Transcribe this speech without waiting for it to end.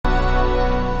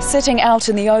Sitting out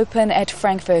in the open at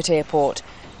Frankfurt airport,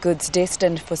 goods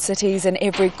destined for cities in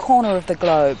every corner of the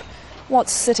globe.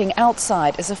 What's sitting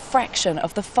outside is a fraction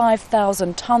of the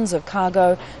 5,000 tonnes of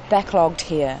cargo backlogged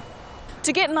here.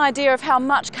 To get an idea of how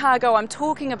much cargo I'm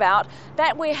talking about,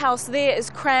 that warehouse there is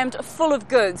crammed full of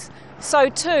goods. So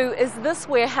too is this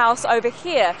warehouse over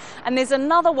here, and there's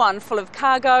another one full of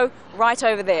cargo right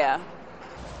over there.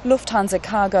 Lufthansa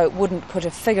Cargo wouldn't put a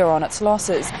figure on its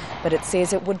losses, but it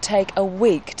says it would take a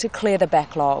week to clear the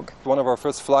backlog. One of our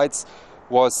first flights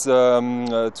was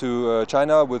to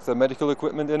China with medical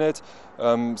equipment in it.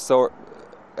 So,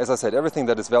 as I said, everything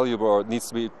that is valuable needs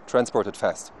to be transported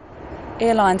fast.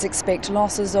 Airlines expect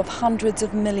losses of hundreds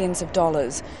of millions of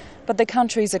dollars, but the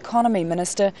country's economy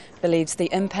minister believes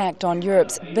the impact on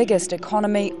Europe's biggest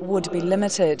economy would be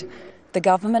limited. The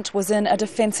government was in a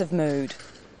defensive mood.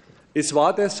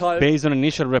 Based on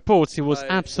initial reports, he was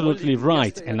absolutely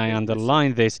right, and I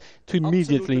underline this, to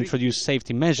immediately introduce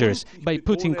safety measures by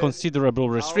putting considerable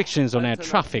restrictions on air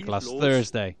traffic last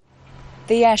Thursday.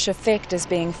 The ash effect is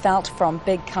being felt from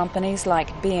big companies like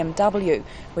BMW,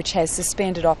 which has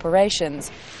suspended operations,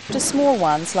 to small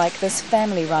ones like this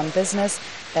family-run business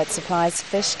that supplies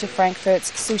fish to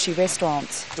Frankfurt's sushi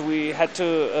restaurants. We had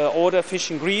to order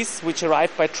fish in Greece, which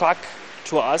arrived by truck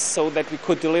to us so that we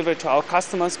could deliver to our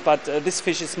customers, but this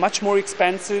fish is much more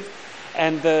expensive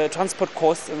and the transport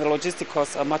costs and the logistic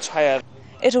costs are much higher.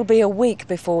 It'll be a week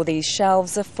before these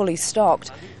shelves are fully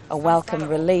stocked, a welcome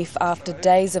relief after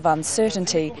days of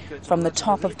uncertainty from the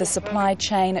top of the supply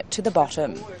chain to the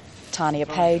bottom. Tania,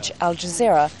 Al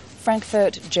Jazeera,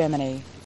 Frankfurt, Germany.